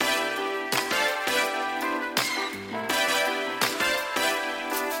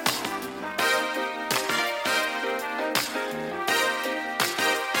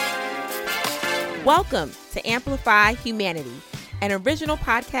Welcome to Amplify Humanity, an original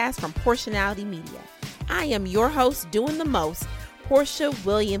podcast from Portionality Media. I am your host, doing the most, Portia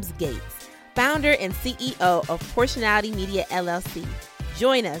Williams Gates, founder and CEO of Portionality Media, LLC.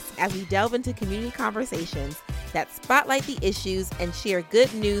 Join us as we delve into community conversations that spotlight the issues and share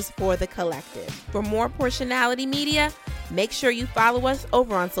good news for the collective. For more Portionality Media, make sure you follow us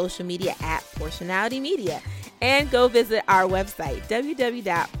over on social media at Portionality Media. And go visit our website,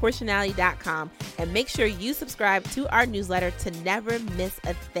 www.portionality.com, and make sure you subscribe to our newsletter to never miss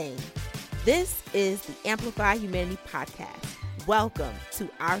a thing. This is the Amplify Humanity podcast. Welcome to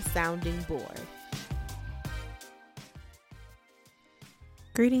our sounding board.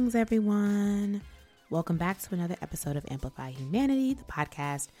 Greetings, everyone. Welcome back to another episode of Amplify Humanity, the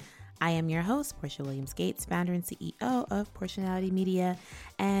podcast. I am your host, Portia Williams Gates, founder and CEO of Portionality Media.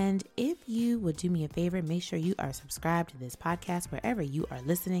 And if you would do me a favor, make sure you are subscribed to this podcast wherever you are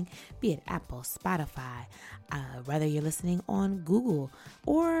listening, be it Apple, Spotify, whether you're listening on Google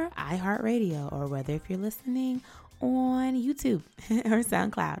or iHeartRadio, or whether if you're listening on YouTube or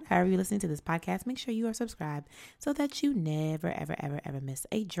SoundCloud, however you're listening to this podcast, make sure you are subscribed so that you never, ever miss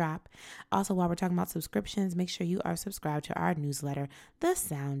a drop. Also, while we're talking about subscriptions, make sure you are subscribed to our newsletter, The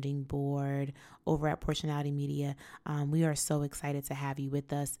Sounding Board, over at Portionality Media. We are so excited to have you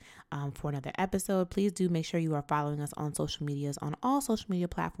with us for another episode. Please do make sure you are following us on social medias, on all social media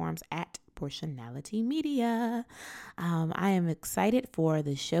platforms at Portionality Media. I am excited for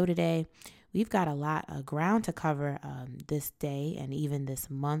the show today. We've got a lot of ground to cover this day and even this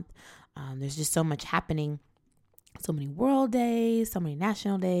month. There's just so much happening. So many world days, so many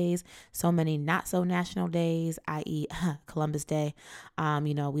national days, so many not so national days, i.e. Columbus Day.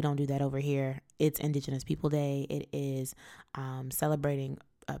 We don't do that over here. It's Indigenous People Day. It is celebrating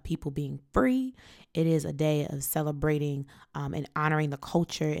people being free. It is a day of celebrating and honoring the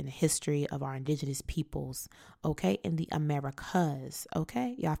culture and the history of our indigenous peoples, okay, in the Americas,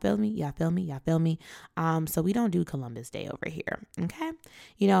 okay? Y'all feel me? So we don't do Columbus Day over here, okay?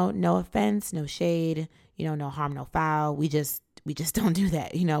 No offense, no shade, no harm, no foul. We just don't do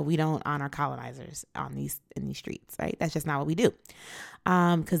that. We don't honor colonizers in these streets, right? That's just not what we do.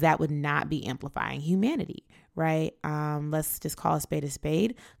 Because that would not be amplifying humanity, right? Let's just call a spade a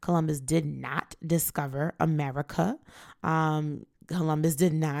spade. Columbus did not discover America. Columbus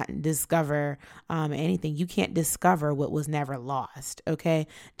did not discover anything. You can't discover what was never lost, okay?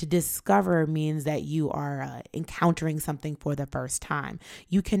 To discover means that you are encountering something for the first time.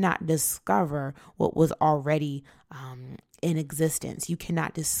 You cannot discover what was already in existence. You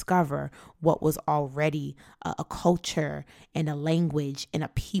cannot discover what was already a culture and a language and a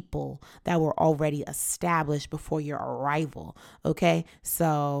people that were already established before your arrival, okay?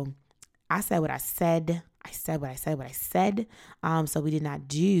 So I said what I said. I said what I said. So we did not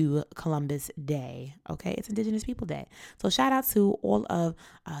do Columbus Day. Okay. It's Indigenous People Day. So shout out to all of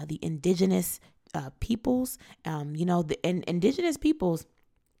the indigenous peoples. The indigenous peoples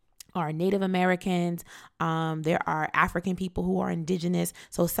are Native Americans. There are African people who are indigenous.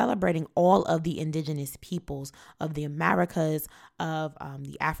 So celebrating all of the indigenous peoples of the Americas, of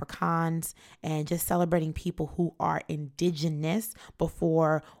the Afrikaans, and just celebrating people who are indigenous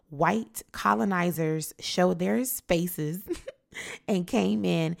before white colonizers showed their faces and came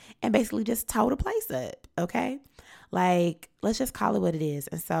in and basically just tore the place up. Okay. Like, let's just call it what it is.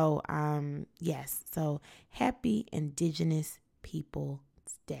 And so, yes. So happy Indigenous Peoples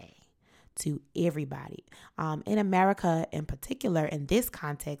Day to everybody. In America in particular, in this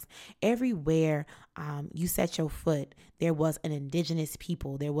context, everywhere you set your foot, there was an indigenous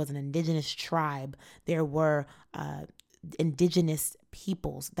people, there was an indigenous tribe, there were indigenous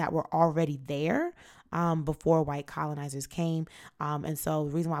peoples that were already there before white colonizers came. And so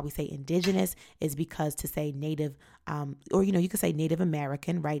the reason why we say indigenous is because to say native, or, you could say Native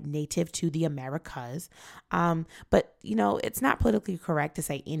American, right? Native to the Americas. But, it's not politically correct to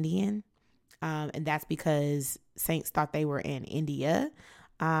say Indian. And that's because Saints thought they were in India,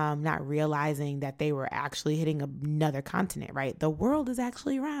 not realizing that they were actually hitting another continent, right? The world is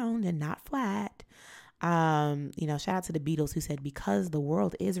actually round and not flat. Shout out to the Beatles who said, because the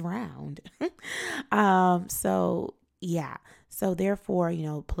world is round. So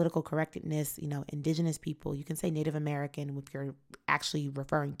therefore, political correctness, indigenous people, you can say Native American if you're actually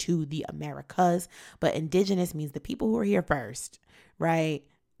referring to the Americas, but indigenous means the people who are here first, right?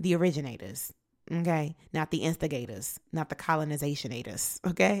 The originators, okay? Not the instigators, not the colonizationators,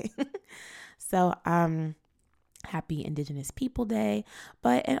 okay? So, Happy Indigenous People Day,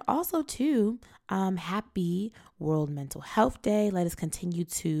 and also too, happy World Mental Health Day. Let us continue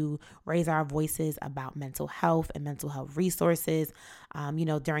to raise our voices about mental health and mental health resources.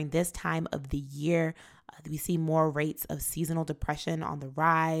 During this time of the year, we see more rates of seasonal depression on the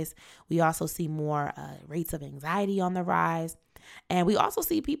rise. We also see more rates of anxiety on the rise. And we also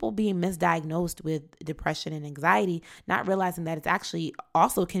see people being misdiagnosed with depression and anxiety, not realizing that it's actually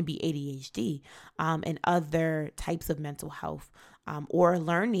also can be ADHD and other types of mental health or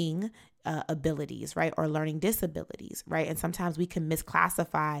learning abilities, right? Or learning disabilities, right? And sometimes we can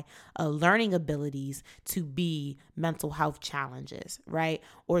misclassify learning abilities to be mental health challenges, right?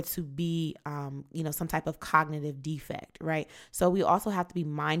 Or to be, some type of cognitive defect, right? So we also have to be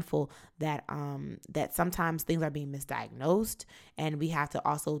mindful that that sometimes things are being misdiagnosed, and we have to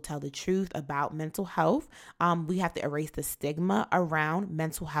also tell the truth about mental health. We have to erase the stigma around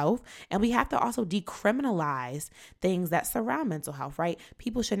mental health, and we have to also decriminalize things that surround mental health, right?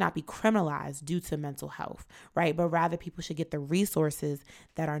 People should not be criminalized due to mental health, right? But rather people should get the resources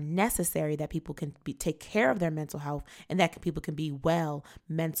that are necessary that people can take care of their mental health and that people can be well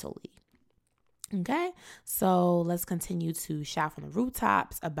mentally. Okay, so let's continue to shout from the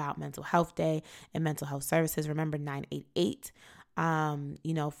rooftops about Mental Health Day and mental health services. Remember 988,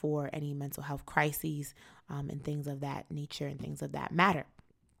 for any mental health crises and things of that nature and things of that matter.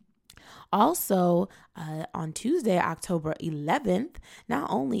 Also, on Tuesday, October 11th,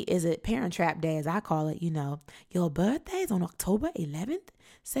 not only is it Parent Trap Day, as I call it, your birthday's on October 11th,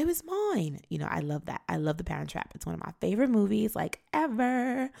 so is mine. I love that. I love The Parent Trap. It's one of my favorite movies, like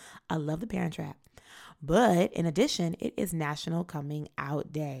ever. I love The Parent Trap. But in addition, it is National Coming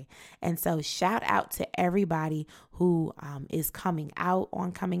Out Day. And so shout out to everybody who is coming out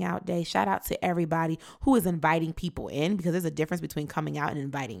on Coming Out Day. Shout out to everybody who is inviting people in, because there's a difference between coming out and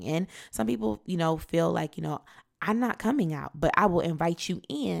inviting in. Some people, feel like, I'm not coming out, but I will invite you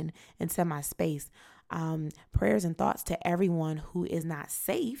in into my space. Prayers and thoughts to everyone who is not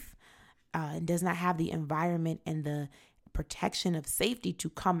safe and does not have the environment and the protection of safety to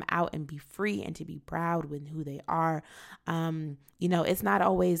come out and be free and to be proud with who they are. It's not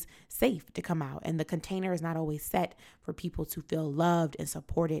always safe to come out, and the container is not always set for people to feel loved and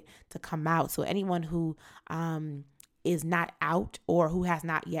supported to come out. So anyone who is not out or who has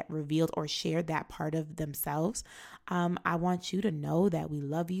not yet revealed or shared that part of themselves, I want you to know that we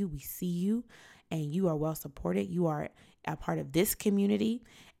love you, we see you, and you are well supported. You are a part of this community,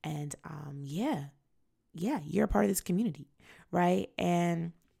 and you're a part of this community, right?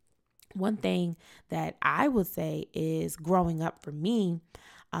 And one thing that I would say is, growing up for me,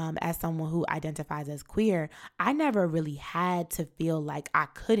 as someone who identifies as queer, I never really had to feel like I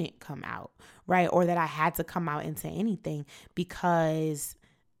couldn't come out, right? Or that I had to come out into anything, because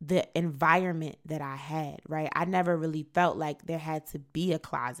the environment that I had, right? I never really felt like there had to be a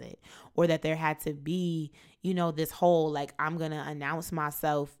closet, or that there had to be, this whole, like, I'm going to announce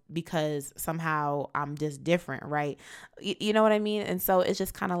myself because somehow I'm just different, right? You know what I mean? And so it's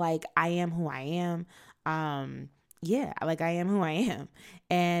just kind of like, I am who I am. I am who I am,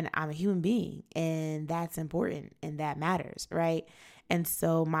 and I'm a human being, and that's important and that matters, right? And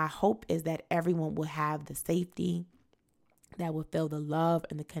so my hope is that everyone will have the safety, that will feel the love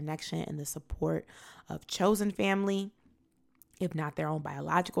and the connection and the support of chosen family, if not their own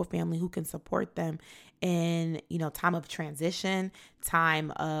biological family, who can support them in, time of transition,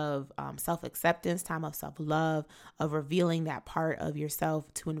 time of self-acceptance, time of self-love, of revealing that part of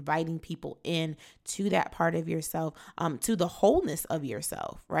yourself, to inviting people in to that part of yourself, to the wholeness of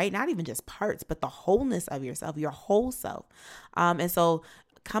yourself, right? Not even just parts, but the wholeness of yourself, your whole self. And so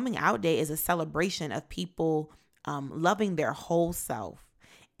Coming Out Day is a celebration of people loving their whole self.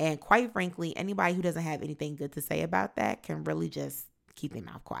 And quite frankly, anybody who doesn't have anything good to say about that can really just keep their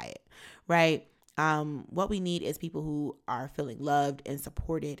mouth quiet, right? What we need is people who are feeling loved and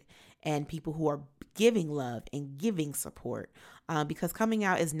supported, and people who are giving love and giving support, because coming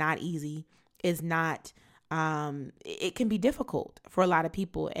out is not easy. It's not, it can be difficult for a lot of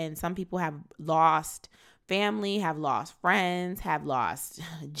people. And some people have lost family, have lost friends, have lost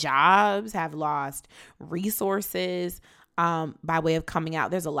jobs, have lost resources by way of coming out.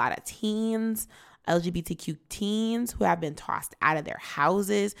 There's a lot of teens, LGBTQ teens, who have been tossed out of their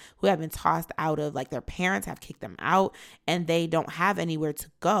houses, who have been tossed out of, like, their parents have kicked them out, and they don't have anywhere to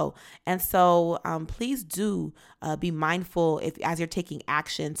go. And so please do be mindful, as you're taking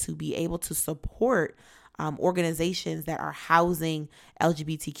action, to be able to support organizations that are housing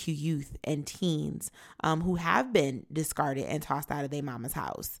LGBTQ youth and teens who have been discarded and tossed out of their mama's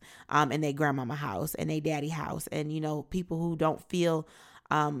house and their grandmama house and their daddy house, and people who don't feel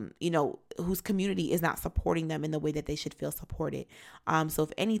whose community is not supporting them in the way that they should feel supported. So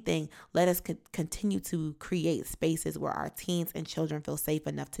if anything, let us continue to create spaces where our teens and children feel safe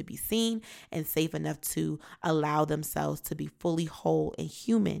enough to be seen and safe enough to allow themselves to be fully whole and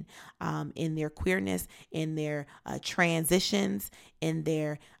human in their queerness, in their transitions, in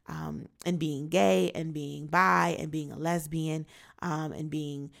their and being gay and being bi and being a lesbian and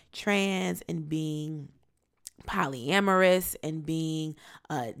being trans and being polyamorous and being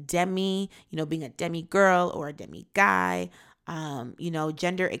a demi, being a demi girl or a demi guy,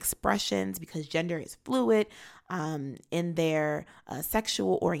 gender expressions because gender is fluid, in their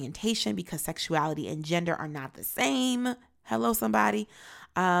sexual orientation because sexuality and gender are not the same. Hello, somebody.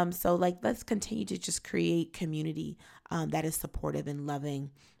 So let's continue to just create community that is supportive and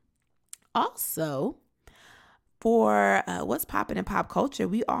loving. Also, for what's popping in pop culture,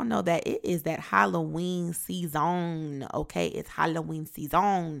 we all know that it is that Halloween season, okay? It's Halloween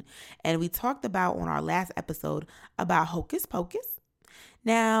season. And we talked about on our last episode about Hocus Pocus.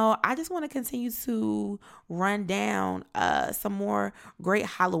 Now, I just want to continue to run down some more great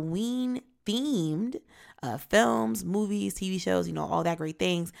Halloween themed films, movies, TV shows, all that great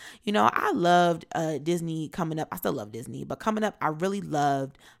things. I loved Disney coming up. I still love Disney, but coming up, I really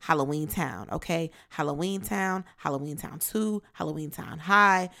loved Halloween Town, okay? Halloween Town 2, Halloween Town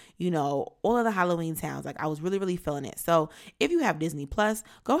High, all of the Halloween Towns. I was really, really feeling it. So if you have Disney Plus,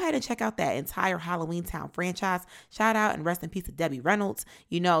 go ahead and check out that entire Halloween Town franchise. Shout out and rest in peace to Debbie Reynolds.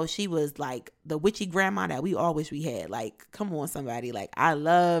 She was like the witchy grandma that we all wish we had. Come on, somebody. I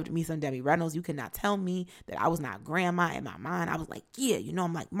loved me some Debbie Reynolds. You cannot tell me that I was not grandma in my mind. I was like, yeah,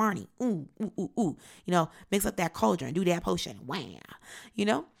 I'm like Marnie. Ooh, ooh, ooh, ooh. Mix up that cauldron, do that potion.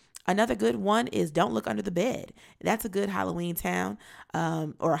 Wow. Another good one is Don't Look Under the Bed. That's a good Halloween Town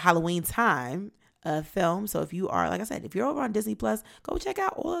or Halloween Time film. So if you are, like I said, if you're over on Disney Plus, go check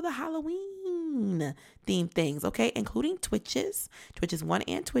out all of the Halloween themed things, okay? Including Twitches 1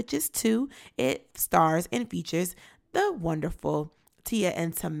 and Twitches 2. It stars and features the wonderful Tia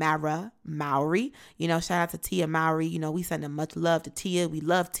and Tamara Mowry. Shout out to Tia Mowry. We send them much love to Tia. We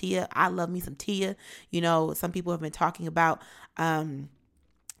love Tia. I love me some Tia. Some people have been talking about,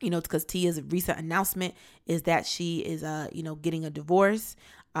 because Tia's recent announcement is that she is, getting a divorce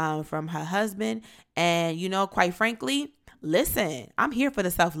from her husband. And, quite frankly, listen, I'm here for the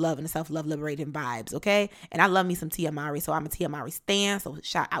self-love and the self-love liberating vibes, okay? And I love me some Tia Mowry, so I'm a Tia Mowry stan. So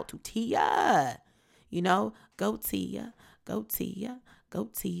shout out to Tia. Go Tia. Go Tia, go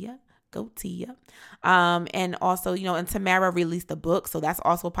Tia, go Tia. And also, and Tamara released a book, so that's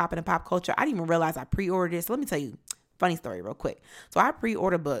also popping in pop culture. I didn't even realize I pre-ordered it. So let me tell you, funny story real quick. So I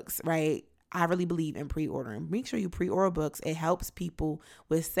pre-order books, right? I really believe in pre-ordering. Make sure you pre-order books. It helps people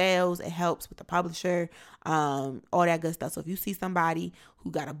with sales. It helps with the publisher, all that good stuff. So if you see somebody who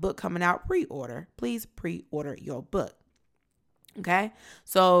got a book coming out, please pre-order your book. Okay,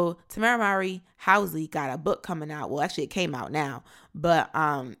 so Tamara Mowry Housley got a book coming out. Well, actually, it came out now, but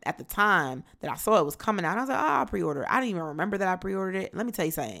at the time that I saw it was coming out, I was like, I'll pre-order. I didn't even remember that I pre-ordered it. Let me tell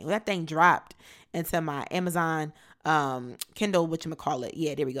you something. When that thing dropped into my Amazon Kindle, whatchamacallit.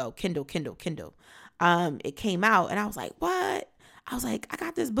 Yeah, there we go. Kindle. It came out, and I was like, what? I was like, I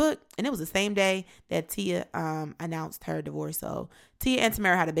got this book. And it was the same day that Tia announced her divorce. So Tia and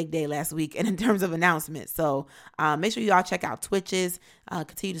Tamara had a big day last week in terms of announcements. So make sure you all check out Twitches,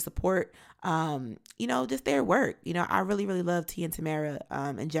 continue to support, just their work. I really, really love Tia and Tamara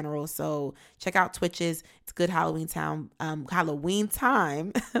in general. So check out Twitches. It's good Halloween time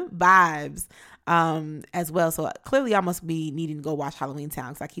vibes as well. So clearly I must be needing to go watch Halloween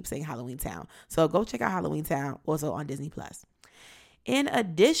Town because I keep saying Halloween Town. So go check out Halloween Town also on Disney Plus. In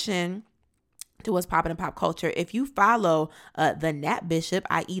addition to what's popping in pop culture, if you follow the Nat Bishop,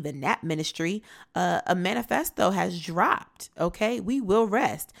 i.e. the Nat Ministry, a manifesto has dropped, okay? We Will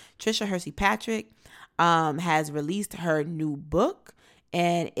Rest. Trisha Hersey Patrick has released her new book,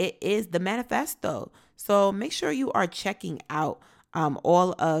 and it is the manifesto. So make sure you are checking out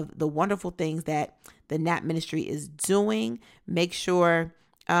all of the wonderful things that the Nat Ministry is doing. Make sure,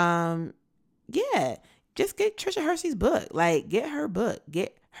 just get Trisha Hersey's book. Get her book,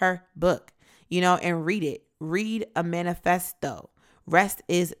 and read it. Read a manifesto. Rest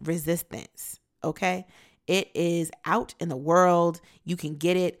is resistance. Okay. It is out in the world. You can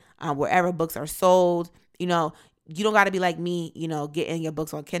get it wherever books are sold. you don't got to be like me, getting your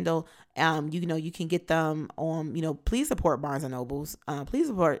books on Kindle. You can get them on, please support Barnes and Nobles. Please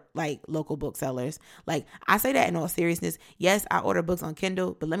support like local booksellers. Like, I say that in all seriousness. Yes, I order books on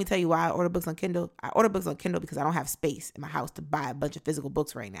Kindle, but let me tell you why I order books on Kindle. I order books on Kindle because I don't have space in my house to buy a bunch of physical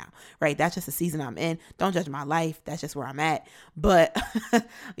books right now, right? That's just the season I'm in. Don't judge my life. That's just where I'm at. But,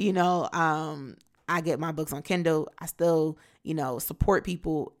 I get my books on Kindle. I still, support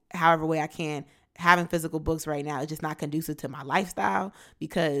people however way I can. Having physical books right now is just not conducive to my lifestyle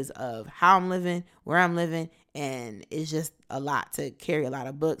because of how I'm living, where I'm living, and it's just a lot to carry a lot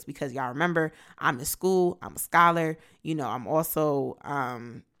of books because y'all remember I'm in school, I'm a scholar, I'm also,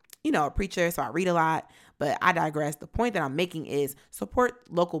 a preacher, so I read a lot, but I digress. The point that I'm making is support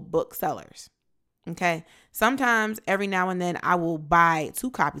local booksellers. Okay. Sometimes every now and then I will buy 2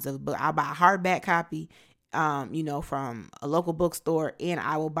 copies of a book. I'll buy a hardback copy, from a local bookstore, and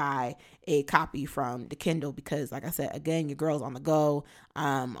I will buy a copy from the Kindle because, like I said, again, your girl's on the go,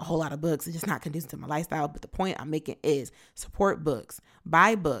 a whole lot of books. It's just not conducive to my lifestyle. But the point I'm making is support books,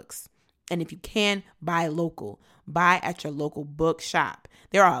 buy books. And if you can, buy local, buy at your local bookshop.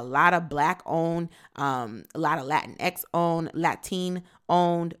 There are a lot of Black owned, a lot of Latinx owned, Latine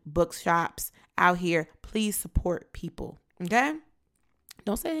owned bookshops out here. Please support people. Okay.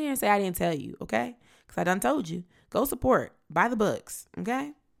 Don't sit here and say I didn't tell you. Okay. Because I done told you. Go support. Buy the books.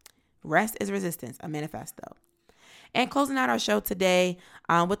 Okay? Rest is resistance, a manifesto. And closing out our show today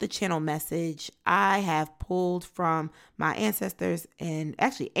with the channel message, I have pulled from my ancestors and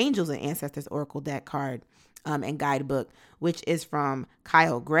actually Angels and Ancestors Oracle deck card and guidebook, which is from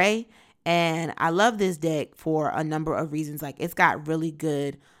Kyle Gray. And I love this deck for a number of reasons. Like, it's got really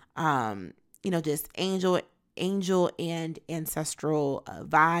good, just angel and ancestral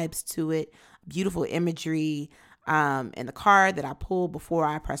vibes to it. Beautiful imagery. And the card that I pulled before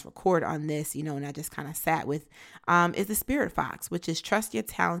I press record on this, and I just kind of sat with, is the Spirit Fox, which is trust your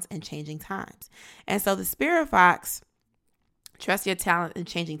talents in changing times. And so the Spirit Fox, trust your talent in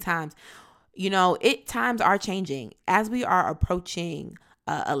changing times. Times are changing as we are approaching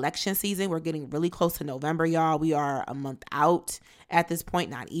election season. We're getting really close to November, y'all. We are a month out at this point,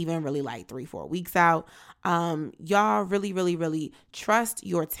 not even really like 3-4 weeks out. Y'all really, really, really trust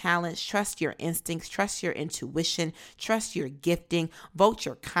your talents, trust your instincts, trust your intuition, trust your gifting, vote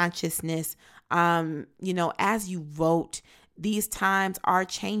your consciousness. As you vote, these times are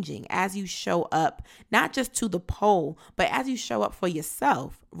changing as you show up, not just to the poll, but as you show up for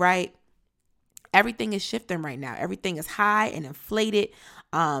yourself, right? Everything is shifting right now. Everything is high and inflated.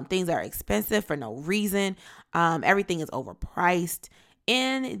 Things are expensive for no reason. Everything is overpriced.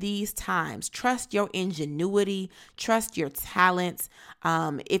 In these times, trust your ingenuity, trust your talents.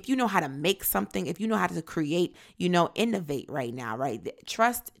 If you know how to make something, if you know how to create, innovate right now, right?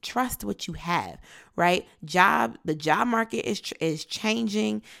 Trust what you have, right? The job market is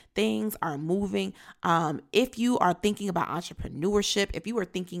changing. Things are moving. If you are thinking about entrepreneurship, if you are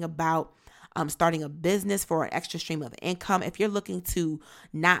thinking about starting a business for an extra stream of income, if you're looking to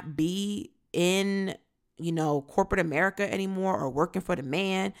not be in corporate America anymore or working for the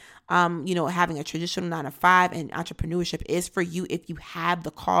man, having a traditional 9-to-5 and entrepreneurship is for you. If you have the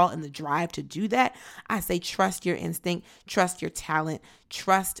call and the drive to do that, I say trust your instinct, trust your talent,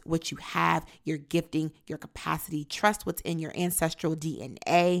 trust what you have, your gifting, your capacity, trust what's in your ancestral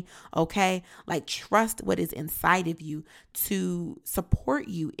DNA. Okay. Like, trust what is inside of you to support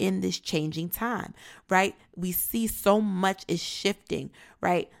you in this changing time, right? We see so much is shifting,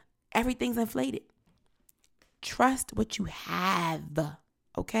 right? Everything's inflated. Trust what you have,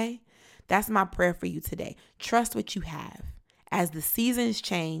 okay? That's my prayer for you today. Trust what you have. As the seasons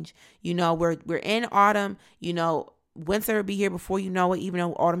change, we're in autumn, winter will be here before you know it, even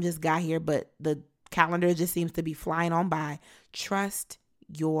though autumn just got here, but the calendar just seems to be flying on by. Trust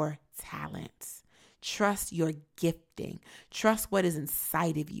your talents. Trust your gifting. Trust what is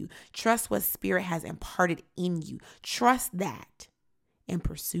inside of you. Trust what spirit has imparted in you. Trust that and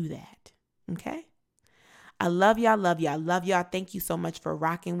pursue that, okay? I love y'all, love y'all, love y'all. Thank you so much for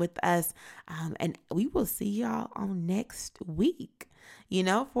rocking with us. And we will see y'all on next week,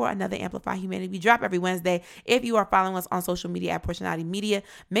 for another Amplify Humanity. We drop every Wednesday. If you are following us on social media at Portionality Media,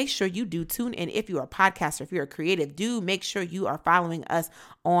 make sure you do tune in. If you are a podcaster, if you're a creative, do make sure you are following us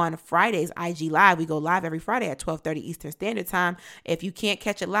on Fridays, IG Live. We go live every Friday at 12:30 Eastern Standard Time. If you can't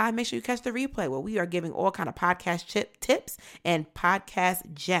catch it live, make sure you catch the replay where we are giving all kind of podcast tips and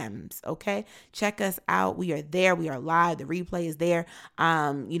podcast gems. Okay. Check us out. We are there. We are live. The replay is there.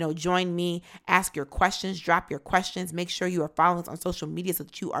 Join me, ask your questions, drop your questions. Make sure you are following us on social social media so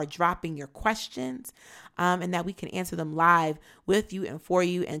that you are dropping your questions and that we can answer them live with you and for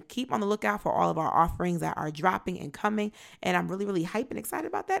you. And keep on the lookout for all of our offerings that are dropping and coming. And I'm really, really hyped and excited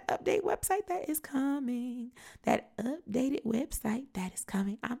about that update website that is coming. That updated website that is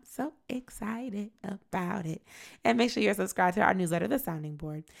coming. I'm so excited about it. And make sure you're subscribed to our newsletter, The Sounding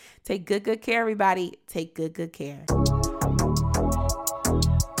Board. Take good care, everybody. Take good care.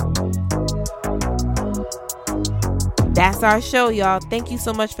 That's our show, y'all. Thank you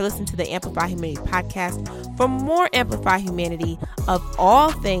so much for listening to the Amplify Humanity podcast. For more Amplify Humanity of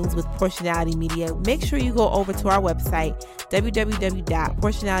all things with Portionality Media, make sure you go over to our website,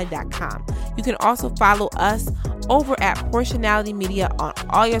 www.portionality.com. You can also follow us over at Portionality Media on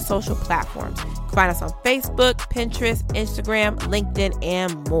all your social platforms. You can find us on Facebook, Pinterest, Instagram, LinkedIn,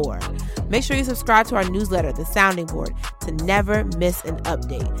 and more. Make sure you subscribe to our newsletter, The Sounding Board, to never miss an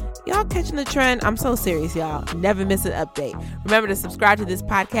update. Y'all catching the trend? I'm so serious, y'all. Never miss an update. Remember to subscribe to this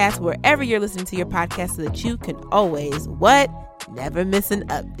podcast wherever you're listening to your podcast so that you can always, never miss an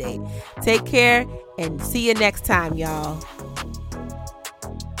update. Take care and see you next time, y'all.